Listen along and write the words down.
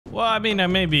Well, I mean, I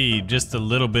may be just a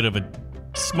little bit of a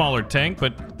smaller tank,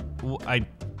 but I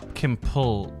can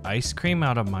pull ice cream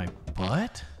out of my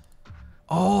butt?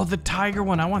 Oh, the tiger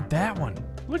one. I want that one.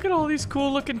 Look at all these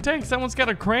cool looking tanks. That one's got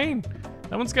a crane.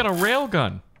 That one's got a rail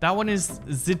gun. That one is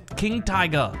the King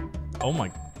Tiger. Oh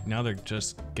my, now they're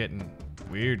just getting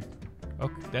weird.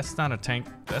 Okay, that's not a tank.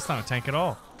 That's not a tank at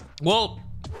all. Well,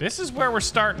 this is where we're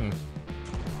starting.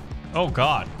 Oh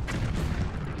God.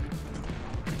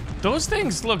 Those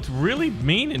things looked really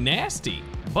mean and nasty,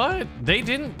 but they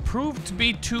didn't prove to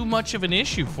be too much of an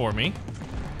issue for me.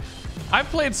 I've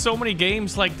played so many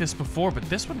games like this before, but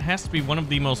this one has to be one of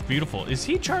the most beautiful. Is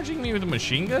he charging me with a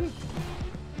machine gun?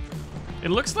 It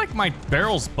looks like my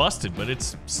barrel's busted, but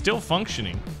it's still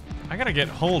functioning. I gotta get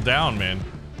hull down, man.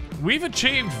 We've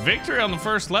achieved victory on the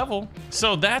first level,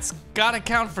 so that's gotta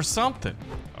count for something.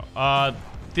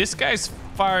 This guy's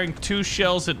firing 2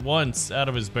 shells at once out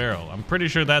of his barrel. I'm pretty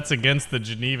sure that's against the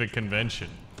Geneva Convention.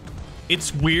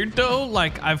 It's weird though,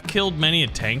 like I've killed many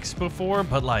tanks before,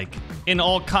 but like in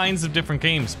all kinds of different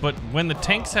games, but when the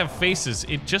tanks have faces,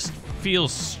 it just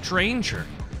feels stranger.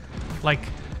 Like,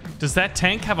 does that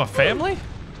tank have a family?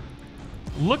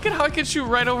 Look at how I can shoot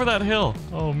right over that hill.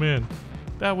 Oh man,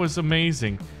 that was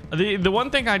amazing. The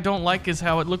one thing I don't like is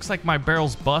how it looks like my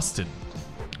barrel's busted.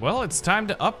 Well, it's time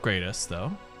to upgrade us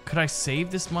though. Could I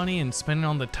save this money and spend it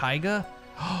on the Taiga?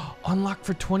 Unlock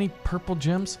for 20 purple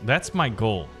gems? That's my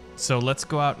goal. So let's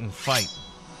go out and fight.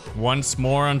 Once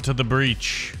more onto the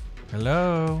breach.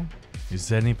 Hello?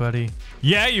 Is anybody?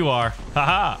 Yeah, you are.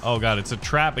 Haha. Oh God, it's a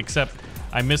trap, except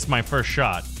I missed my first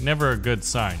shot. Never a good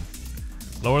sign.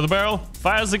 Lower the barrel,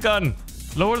 fires the gun.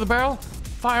 Lower the barrel,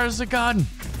 fires the gun.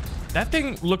 That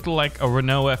thing looked like a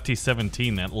Renault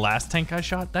FT-17, that last tank I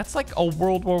shot. That's like a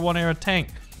World War I era tank.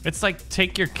 It's like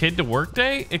take your kid to work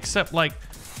day, except like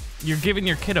you're giving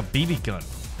your kid a BB gun.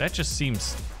 That just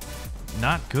seems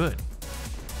not good.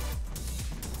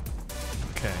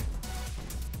 Okay.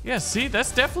 Yeah, see,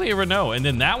 that's definitely a Renault. And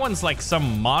then that one's like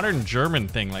some modern German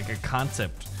thing, like a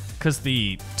concept. Because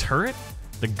the turret,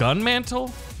 the gun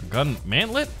mantle, or gun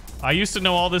mantlet, I used to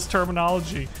know all this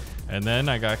terminology. And then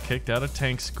I got kicked out of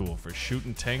tank school for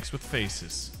shooting tanks with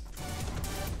faces.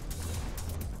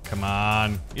 Come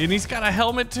on. And he's got a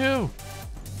helmet too.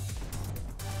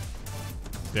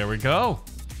 There we go.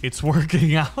 It's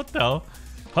working out though.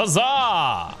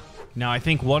 Huzzah! Now I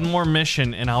think one more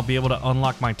mission and I'll be able to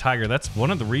unlock my tiger. That's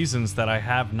one of the reasons that I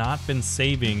have not been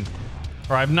saving,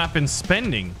 or I've not been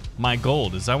spending my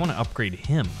gold, is I want to upgrade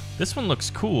him. This one looks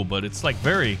cool, but it's like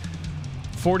very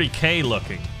 40K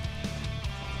looking.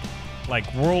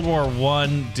 Like World War I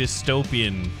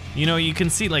dystopian. You know, you can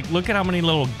see, like, look at how many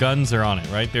little guns are on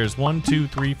it, right? There's 1, 2,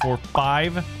 3, 4,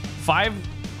 5. 5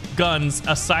 guns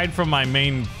aside from my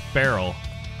main barrel.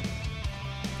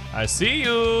 I see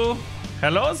you.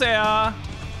 Hello there.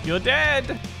 You're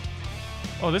dead.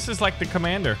 Oh, this is like the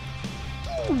commander.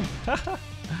 All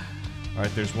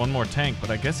right, there's one more tank, but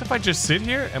I guess if I just sit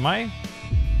here, am I?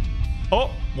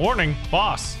 Oh, warning,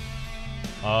 boss.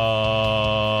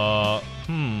 Uh-oh,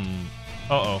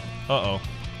 uh-oh.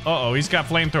 Uh-oh, he's got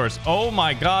flamethrowers. Oh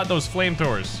my God, those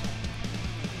flamethrowers.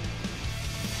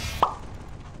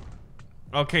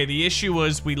 Okay, the issue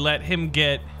was we let him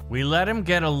get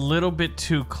a little bit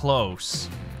too close,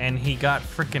 and he got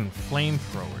freaking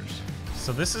flamethrowers.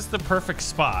 So this is the perfect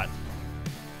spot.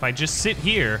 If I just sit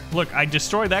here, look, I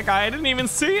destroyed that guy. I didn't even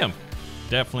see him.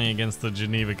 Definitely against the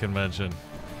Geneva Convention.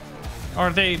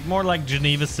 Are they more like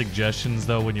Geneva suggestions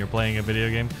though when you're playing a video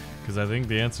game? Because I think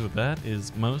the answer to that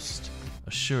is most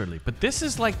assuredly. But this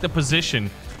is like the position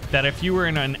that if you were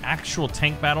in an actual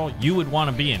tank battle, you would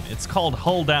want to be in. It's called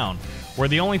hull down, where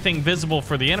the only thing visible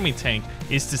for the enemy tank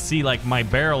is to see like my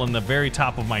barrel in the very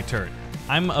top of my turret.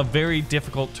 I'm a very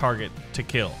difficult target to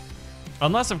kill.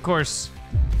 Unless, of course,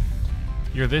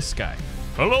 you're this guy.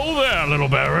 Hello there, little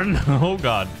Baron. Oh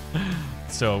God.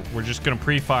 So we're just gonna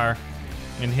pre-fire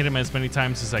and hit him as many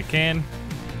times as I can.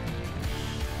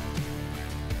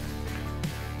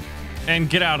 And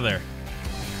get out of there.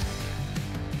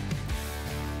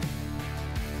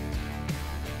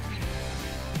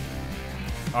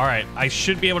 All right, I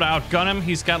should be able to outgun him.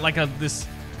 He's got like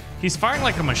he's firing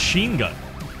like a machine gun.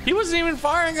 He wasn't even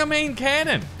firing a main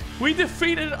cannon. We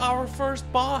defeated our first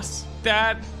boss.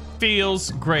 That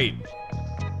feels great.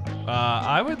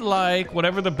 I would like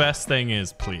whatever the best thing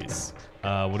is, please.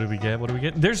 What do we get? What do we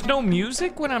get? There's no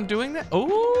music when I'm doing that.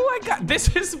 Oh,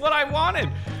 this is what I wanted.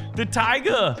 The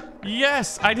Taiga.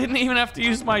 Yes, I didn't even have to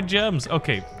use my gems.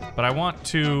 Okay, but I want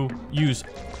to use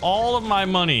all of my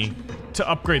money to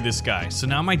upgrade this guy. So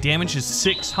now my damage is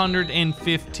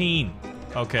 615.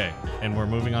 Okay, and we're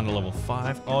moving on to level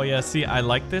 5. Oh yeah, see, I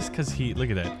like this because he, look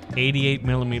at that, 88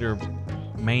 millimeter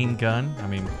main gun. I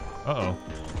mean, uh-oh.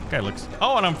 Guy looks,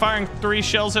 oh, and I'm firing 3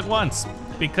 shells at once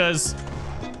because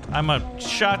I'm a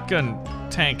shotgun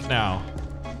tank now.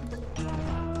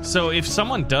 So if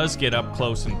someone does get up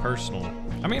close and personal,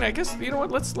 I mean, I guess, you know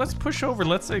what, let's push over.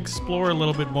 Let's explore a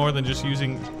little bit more than just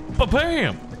using,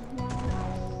 ba-bam!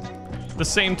 The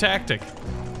same tactic.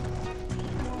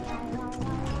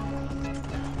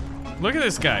 Look at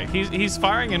this guy. He's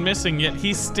firing and missing, yet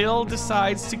he still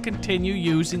decides to continue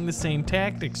using the same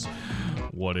tactics.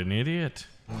 What an idiot.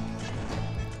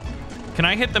 Can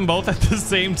I hit them both at the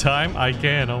same time? I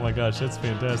can. Oh my gosh, that's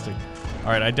fantastic.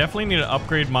 All right, I definitely need to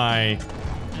upgrade my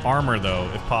armor though,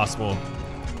 if possible.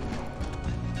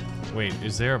 Wait,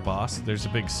 is there a boss? There's a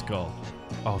big skull.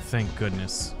 Oh, thank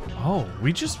goodness. Oh,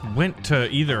 we just went to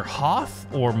either Hoth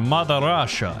or Mother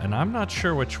Russia, and I'm not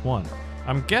sure which one.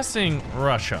 I'm guessing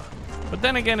Russia. But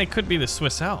then again, it could be the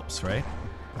Swiss Alps, right?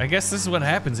 I guess this is what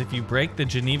happens if you break the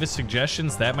Geneva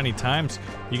suggestions that many times.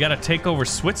 You gotta take over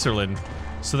Switzerland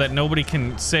so that nobody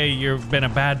can say you've been a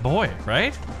bad boy,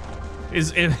 right?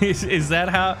 Is that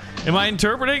how, am I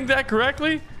interpreting that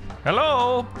correctly?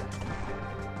 Hello?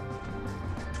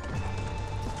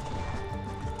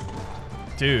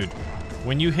 Dude,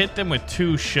 when you hit them with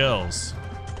 2 shells,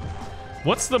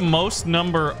 what's the most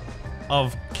number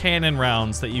of cannon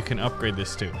rounds that you can upgrade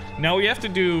this to? Now we have to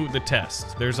do the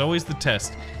test. There's always the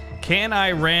test. Can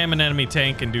I ram an enemy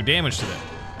tank and do damage to them?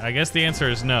 I guess the answer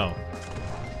is no.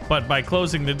 But by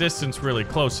closing the distance really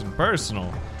close and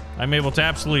personal, I'm able to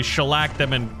absolutely shellac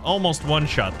them and almost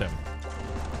one-shot them.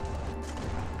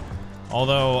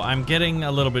 Although I'm getting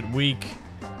a little bit weak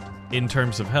in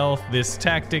terms of health, this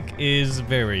tactic is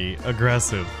very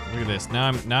aggressive. Look at this.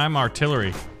 Now I'm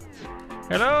artillery.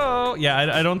 Hello? Yeah,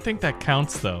 I don't think that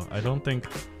counts though. I don't think.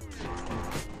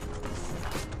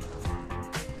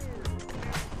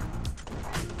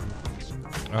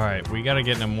 All right, we gotta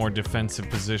get in a more defensive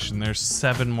position. There's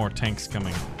 7 more tanks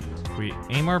coming. If we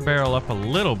aim our barrel up a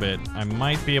little bit, I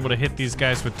might be able to hit these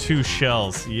guys with 2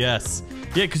 shells. Yes.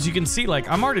 Yeah, because you can see, like,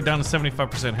 I'm already down to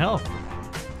 75% health.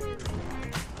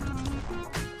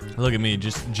 Look at me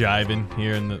just jiving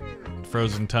here in the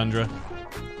frozen tundra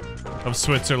of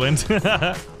Switzerland.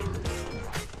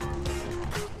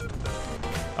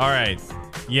 All right.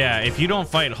 Yeah, if you don't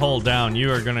fight hull down,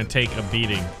 you are gonna take a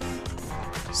beating.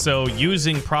 So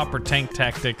using proper tank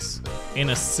tactics in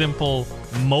a simple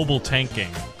mobile tank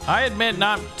game. I admit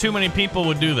not too many people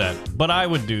would do that, but I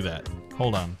would do that.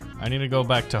 Hold on, I need to go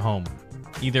back to home.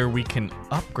 Either we can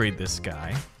upgrade this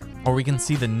guy, or we can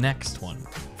see the next one.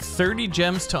 30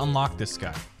 gems to unlock this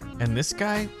guy. And this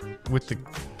guy with the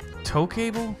tow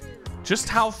cable? Just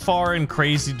how far and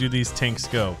crazy do these tanks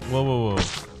go? Whoa, whoa,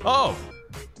 whoa.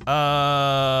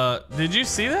 Oh! Did you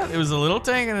see that? It was a little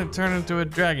tank and it turned into a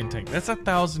dragon tank. That's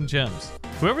 1,000 gems.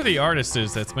 Whoever the artist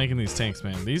is that's making these tanks,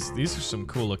 man, these are some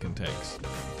cool looking tanks.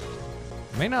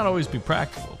 May not always be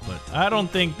practical, but I don't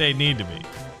think they need to be.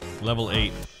 Level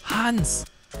 8. Hans!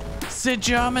 The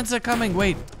Germans are coming!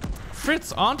 Wait,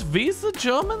 Fritz, aren't we the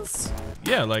Germans?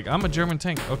 Yeah, like, I'm a German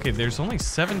tank. Okay, there's only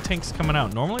 7 tanks coming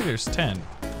out. Normally there's 10.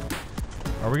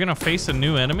 Are we gonna face a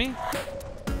new enemy?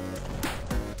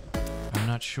 I'm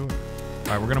not sure. All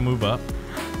right, we're gonna move up.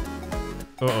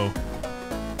 Uh-oh.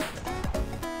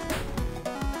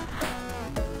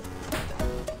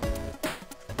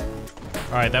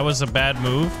 All right, that was a bad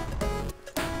move.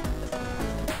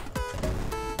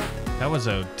 That was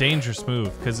a dangerous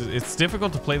move because it's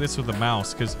difficult to play this with a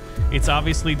mouse because it's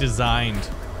obviously designed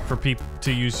for people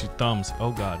to use your thumbs.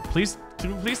 Oh God, please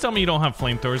tell me you don't have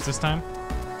flamethrowers this time.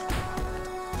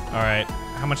 All right,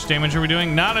 how much damage are we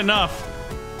doing? Not enough.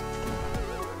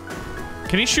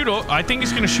 Can he shoot? I think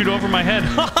he's gonna shoot over my head.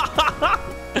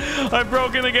 I've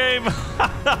broken the game.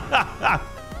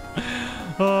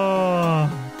 Oh,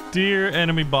 dear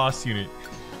enemy boss unit,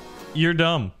 you're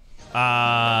dumb.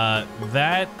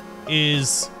 That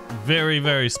is very,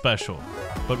 very special.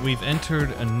 But we've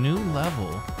entered a new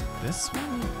level. This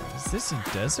one, is this a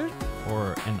desert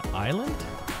or an island?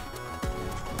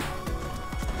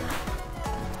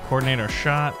 Coordinate our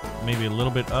shot, maybe a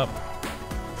little bit up.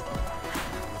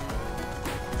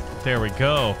 There we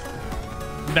go.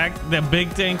 The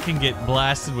big tank can get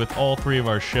blasted with all 3 of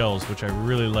our shells, which I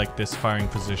really like this firing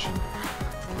position.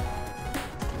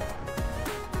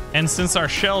 And since our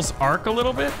shells arc a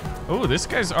little bit, oh, this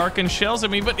guy's arcing shells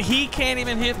at me, but he can't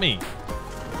even hit me.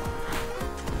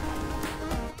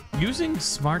 Using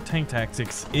smart tank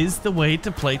tactics is the way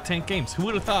to play tank games. Who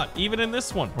would have thought, even in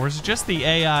this one? Or is it just the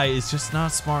AI is just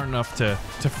not smart enough to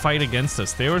fight against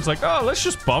us? They were like, oh, let's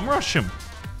just bum rush him.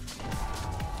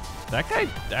 That guy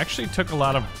actually took a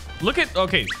lot of... Look at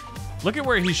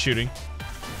where he's shooting.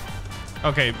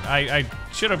 Okay, I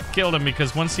should have killed him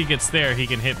because once he gets there, he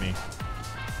can hit me.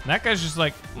 And that guy's just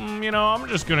like, you know, I'm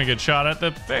just gonna get shot at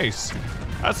the face.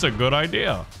 That's a good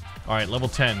idea. All right, level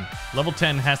 10. Level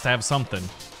 10 has to have something.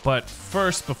 But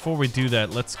first, before we do that,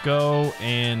 let's go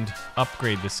and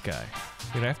upgrade this guy.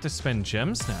 Dude, I have to spend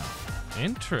gems now.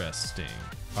 Interesting.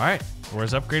 All right, we're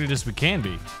as upgraded as we can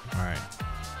be. All right,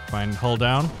 find hold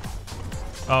down.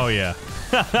 Oh yeah.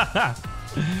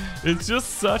 It's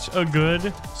just such a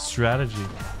good strategy.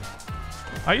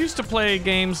 I used to play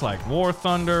games like War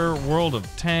Thunder, World of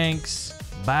Tanks,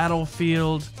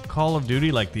 Battlefield, Call of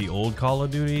Duty, like the old Call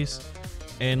of Duties.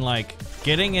 And like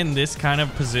getting in this kind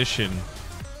of position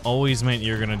always meant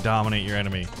you're gonna dominate your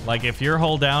enemy. Like if you're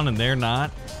hold down and they're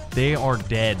not, they are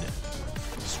dead.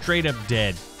 Straight up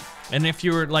dead. And if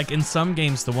you were like in some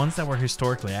games, the ones that were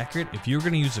historically accurate, if you were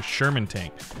gonna use a Sherman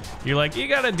tank, you're like, you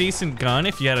got a decent gun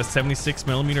if you had a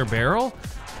 76mm barrel,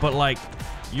 but like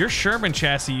your Sherman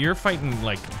chassis, you're fighting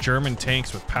like German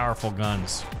tanks with powerful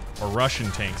guns or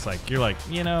Russian tanks. Like you're like,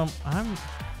 you know,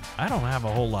 I don't have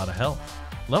a whole lot of health.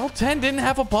 Level 10 didn't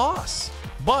have a boss,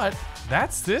 but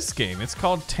that's this game. It's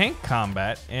called Tank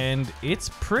Combat, and it's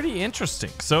pretty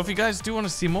interesting. So if you guys do want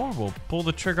to see more, we'll pull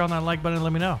the trigger on that like button and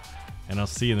let me know. And I'll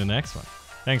see you in the next one.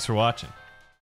 Thanks for watching.